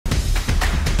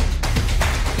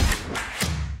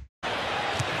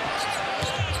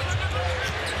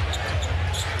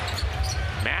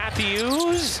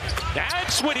Matthews,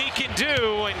 that's what he can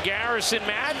do, and Garrison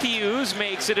Matthews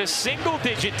makes it a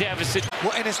single-digit deficit.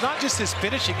 Well, and it's not just his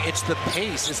finishing, it's the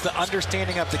pace, it's the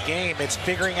understanding of the game, it's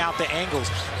figuring out the angles.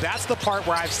 That's the part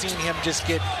where I've seen him just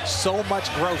get so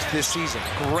much growth this season.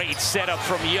 Great setup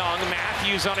from Young.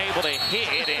 Matthews unable to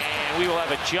hit, and we will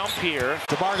have a jump here.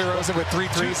 DeMar DeRozan with 3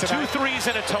 threes. Two threes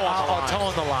and a toe on the line. A toe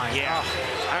on the line. Yeah.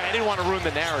 I didn't want to ruin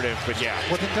the narrative, but yeah.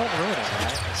 Well, then don't ruin it,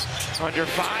 man. Under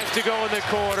 5 to go in the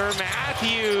quarter.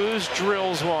 Matthews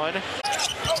drills one.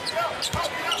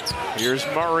 Here's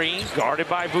Murray, guarded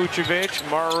by Vucevic.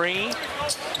 Murray,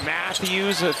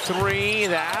 Matthews a 3.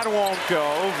 That won't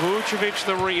go. Vucevic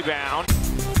the rebound.